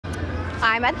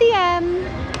I'm at the M,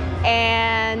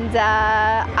 and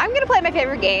I'm gonna play my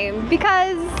favorite game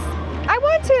because I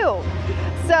want to.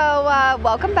 So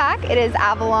welcome back. It is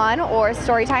Avalon or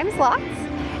Storytime Slots,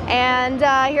 and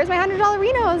here's my $100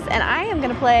 Renos, and I am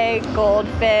gonna play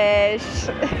Goldfish.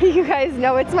 You guys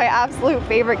know it's my absolute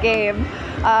favorite game.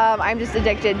 I'm just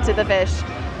addicted to the fish.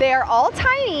 They are all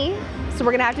tiny, so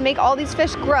we're gonna have to make all these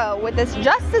fish grow with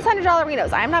just this $100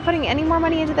 Renos. I'm not putting any more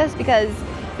money into this because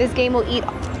this game will eat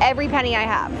every penny I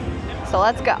have. So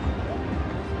let's go.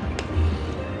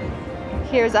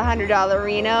 Here's $100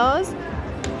 Renos.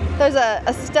 There's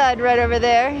a stud right over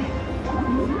there.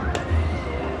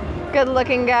 Good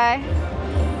looking guy.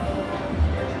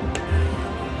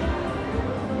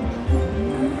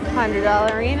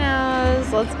 $100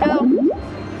 Renos. Let's go.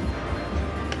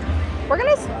 We're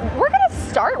gonna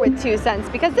start with 2 cents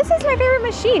because this is my favorite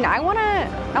machine. I wanna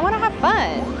have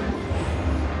fun.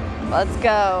 Let's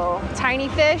go. Tiny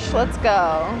fish, let's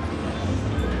go.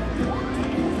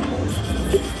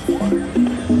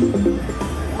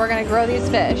 We're gonna grow these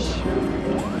fish.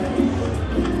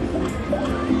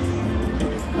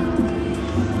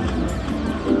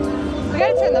 We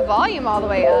gotta turn the volume all the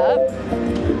way up.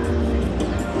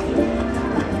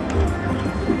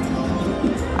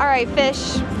 All right,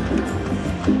 fish.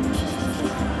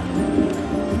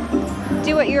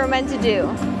 Do what you were meant to do.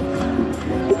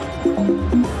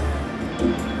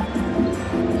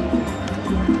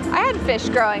 I had fish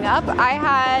growing up. I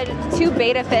had 2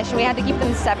 beta fish and we had to keep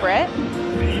them separate.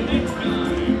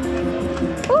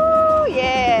 Ooh,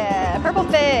 yeah, purple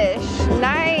fish,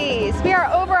 nice. We are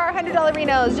over our $100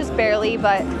 Renos, just barely,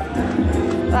 but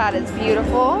that is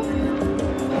beautiful.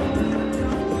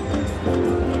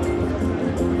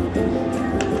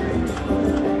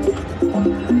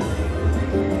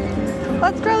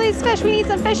 Let's grow these fish. We need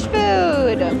some fish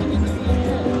food.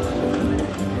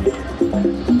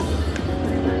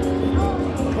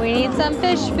 We need some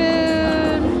fish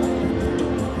food.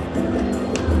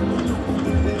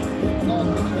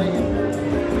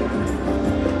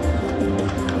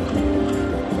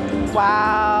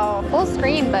 Wow, full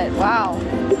screen, but wow.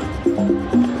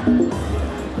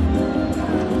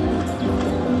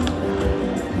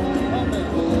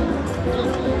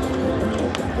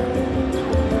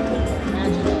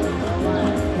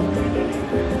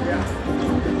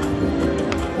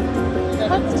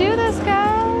 Let's do this,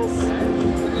 guys.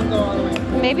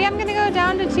 Maybe I'm gonna go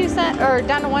down to 2 cents or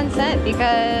down to 1 cent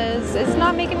because it's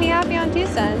not making me happy on 2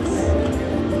 cents.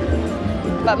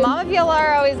 But Mama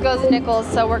Pilar always goes nickels,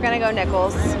 so we're gonna go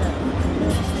nickels.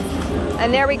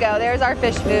 And there we go, there's our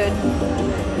fish food.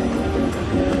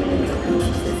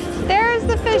 There's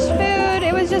the fish food,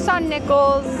 it was just on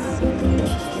nickels.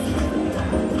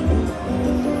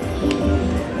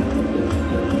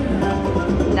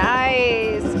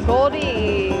 Nice,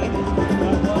 Goldie.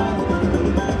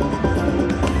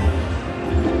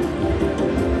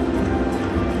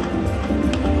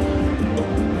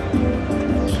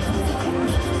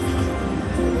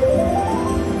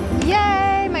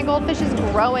 Yay, my goldfish is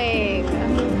growing.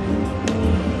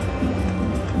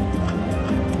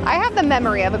 I have the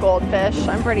memory of a goldfish,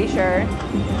 I'm pretty sure.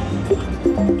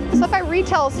 So if I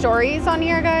retell stories on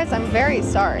here, guys, I'm very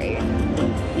sorry.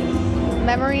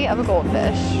 Memory of a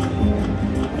goldfish.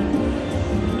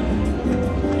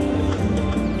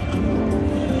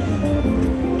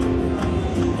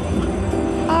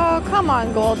 Oh, come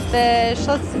on, goldfish.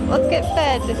 Let's get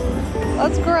fed.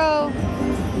 Let's grow.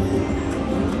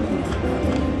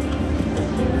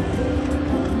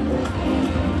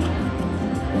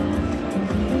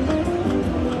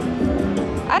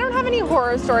 I don't have any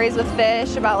horror stories with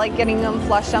fish about like getting them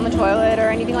flushed down the toilet or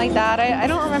anything like that. I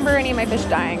don't remember any of my fish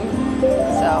dying.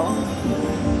 So,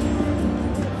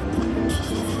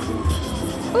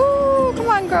 ooh, come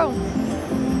on, grow.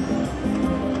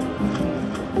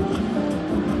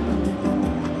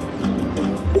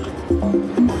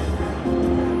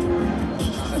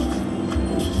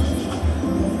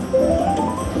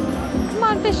 Come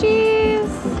on, fishies.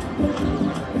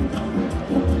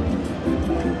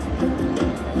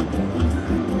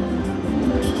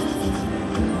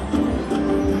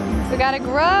 We gotta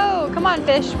grow. Come on,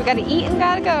 fish. We gotta eat and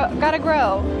gotta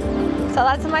grow. Tell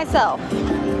that to myself.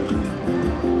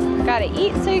 Gotta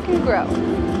eat so you can grow.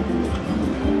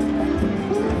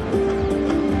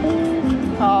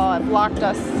 Oh, it blocked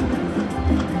us.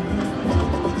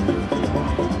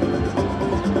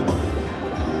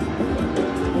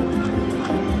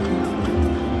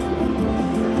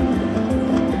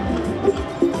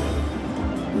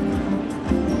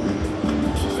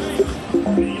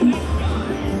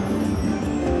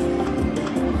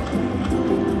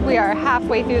 We are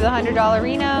halfway through the $100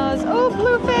 Renos. Oh,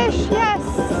 bluefish, yes.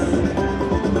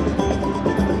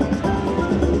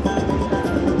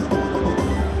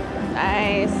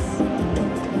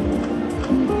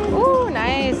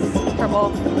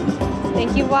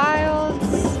 Thank you,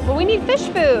 Wilds. But we need fish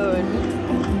food.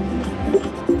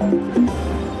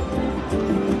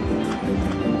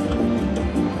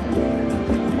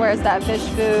 Where's that fish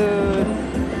food?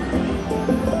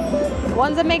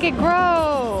 Ones that make it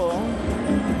grow.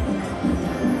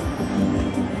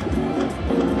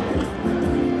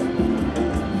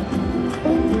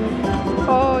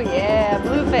 Oh yeah,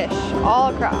 blue fish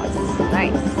all across.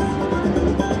 Nice.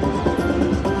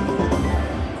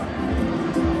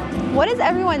 What is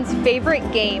everyone's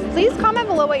favorite game? Please comment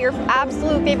below what your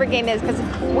absolute favorite game is, because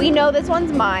we know this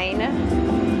one's mine.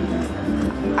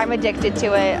 I'm addicted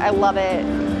to it. I love it.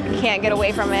 Can't get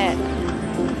away from it.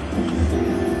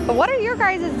 But what are your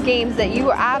guys' games that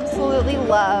you absolutely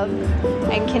love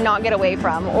and cannot get away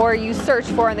from, or you search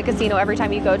for in the casino every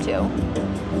time you go to?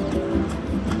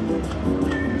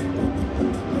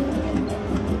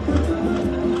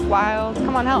 Wild,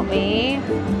 come on, help me.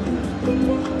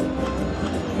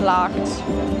 Locked.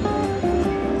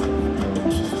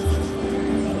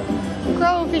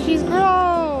 Grow, fishies,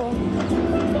 grow.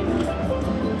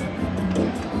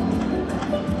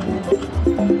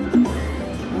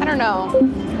 I don't know.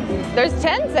 There's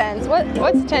 10 cents.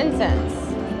 What's 10 cents?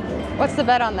 What's the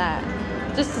bet on that?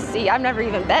 Just to see. I've never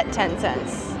even bet 10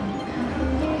 cents.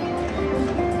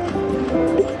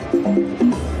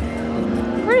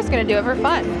 We're just gonna do it for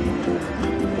fun.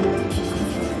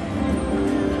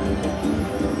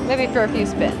 Maybe for a few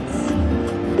spins.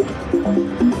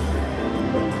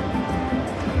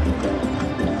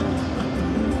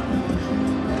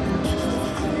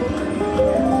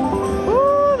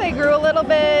 Ooh, they grew a little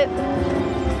bit.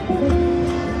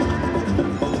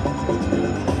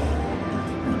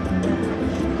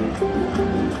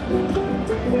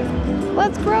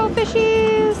 Let's grow,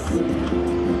 fishies.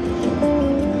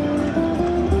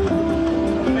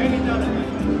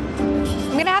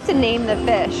 I'm gonna have to name the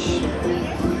fish.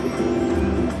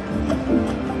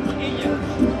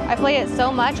 I play it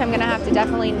so much, I'm gonna have to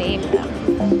definitely name them.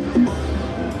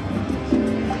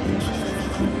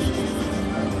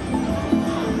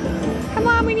 Come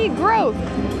on, we need growth.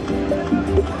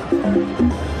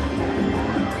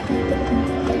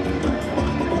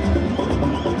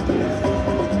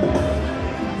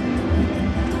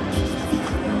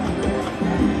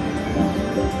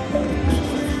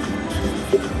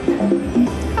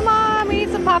 Come on, we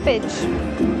need some poppage.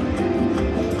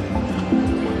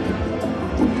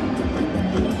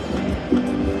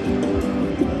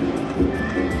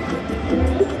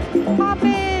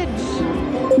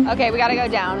 Okay, we gotta go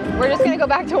down. We're just gonna go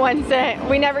back to 1 cent.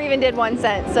 We never even did 1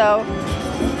 cent, so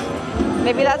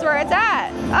maybe that's where it's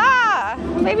at. Ah,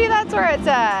 maybe that's where it's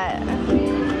at.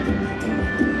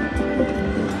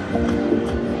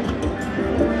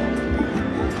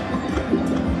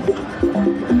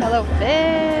 Hello,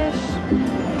 fish.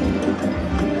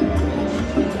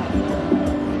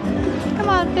 Come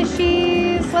on,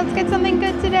 fishies. Let's get something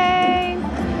good today.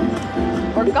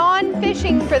 We're gone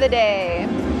fishing for the day.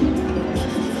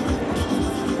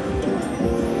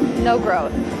 No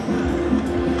growth.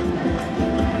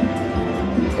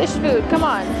 Fish food, come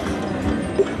on.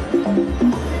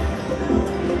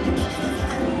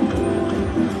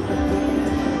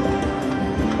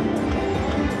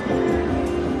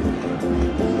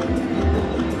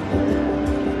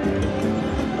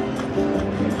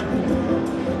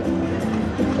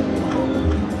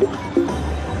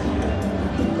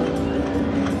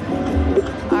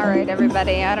 All right,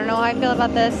 everybody, I don't know how I feel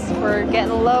about this. We're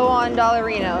getting low on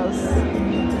dollarinos.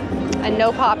 And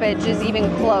no poppage is even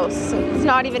close. It's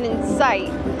not even in sight.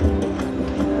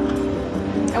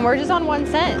 And we're just on 1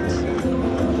 cent.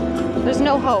 There's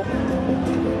no hope.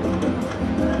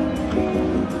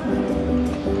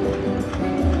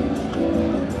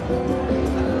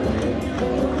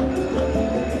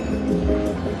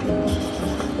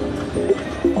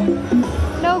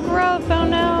 No growth, oh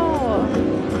no.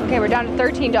 Okay, we're down to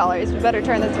 $13. We better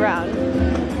turn this around.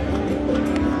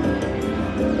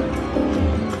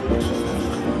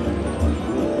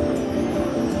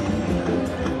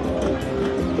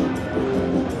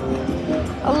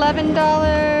 $11.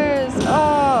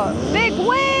 Oh, big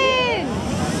win!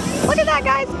 Look at that,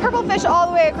 guys. Purple fish all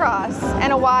the way across.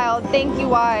 And a wild. Thank you,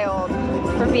 Wild,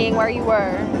 for being where you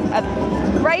were. At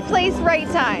right place, right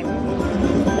time.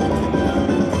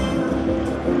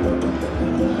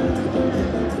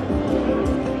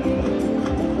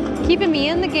 Keeping me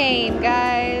in the game,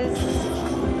 guys.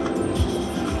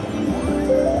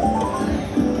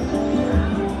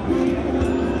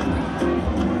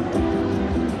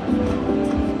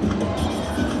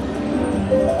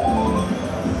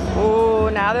 Oh,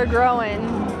 now they're growing.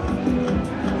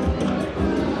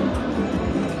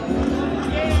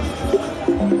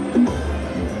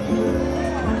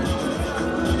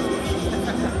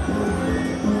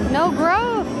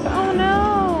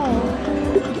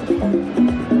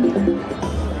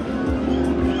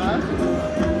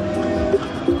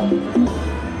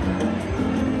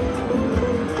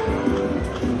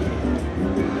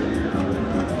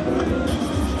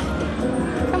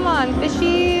 on,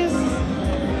 fishies.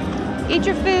 Eat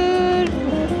your food.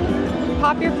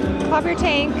 Pop your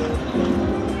tank.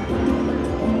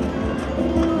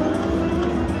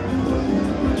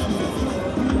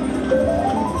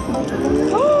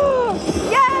 Oh,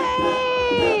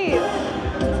 yay!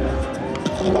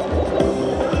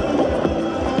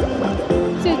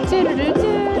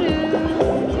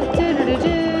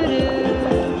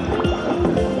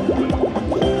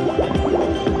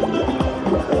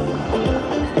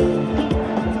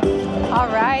 All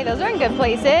right, those are in good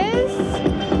places.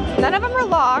 None of them are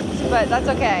locked, but that's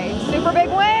okay. Super big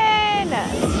win!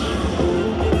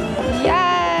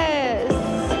 Yes!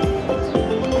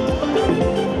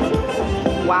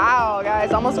 Wow,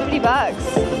 guys, almost 50 bucks.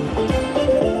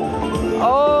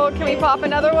 Oh, can we pop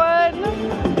another one?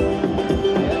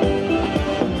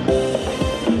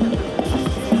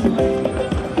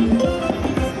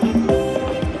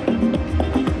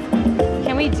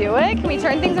 Can we do it? Can we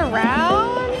turn things around?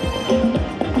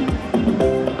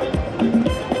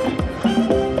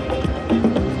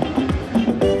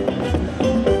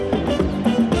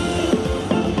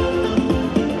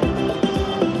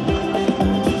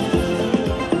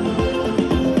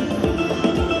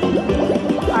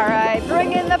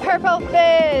 Purple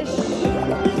fish.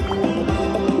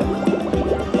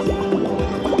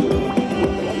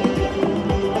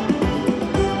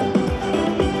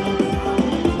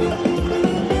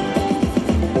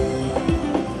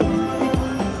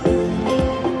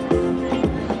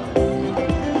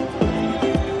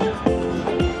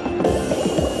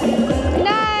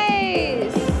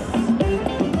 Nice.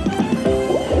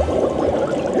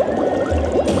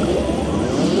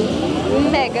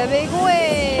 Mega big win.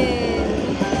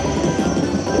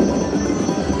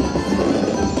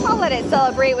 Let it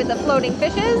celebrate with the floating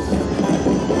fishes.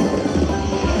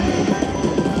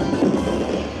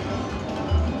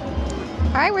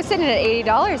 All right, we're sitting at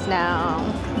 $80 now.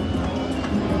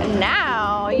 And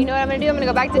now, you know what I'm gonna do? I'm gonna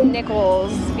go back to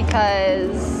nickels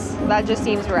because that just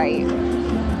seems right.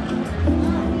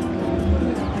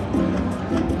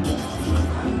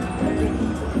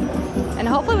 And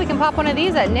hopefully we can pop one of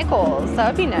these at nickels. That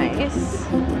would be nice.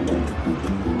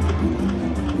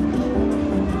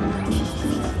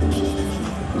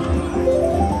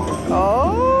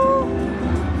 Oh,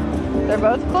 they're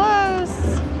both close.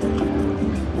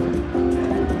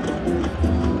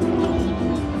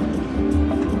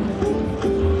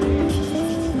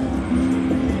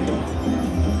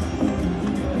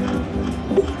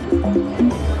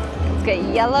 Let's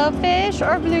get yellow fish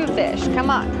or blue fish. Come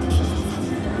on.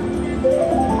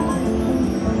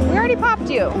 We already popped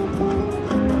you.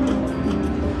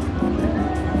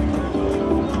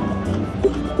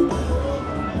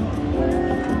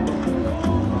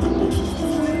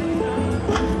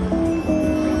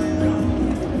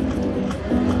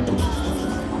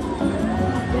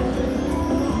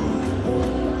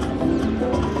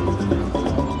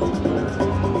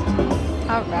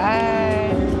 All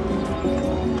right.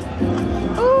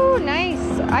 Ooh,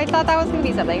 nice. I thought that was gonna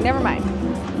be something. Never mind.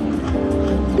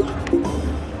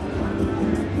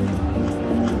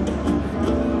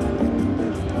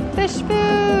 Fish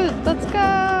food. Let's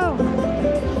go.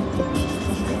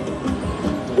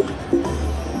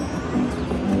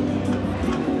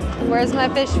 Where's my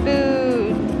fish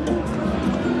food?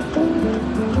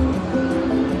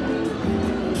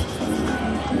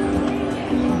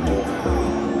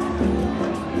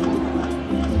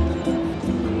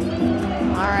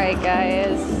 Alright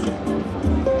guys,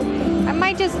 I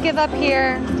might just give up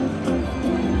here,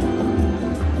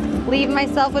 leave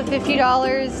myself with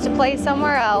 $50 to play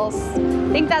somewhere else.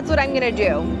 I think that's what I'm gonna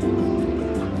do.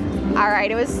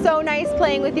 Alright, it was so nice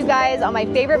playing with you guys on my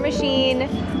favorite machine.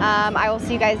 I will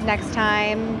see you guys next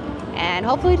time, and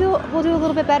hopefully we'll do a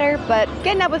little bit better, but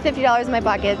getting up with $50 in my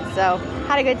pocket, so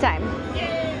had a good time.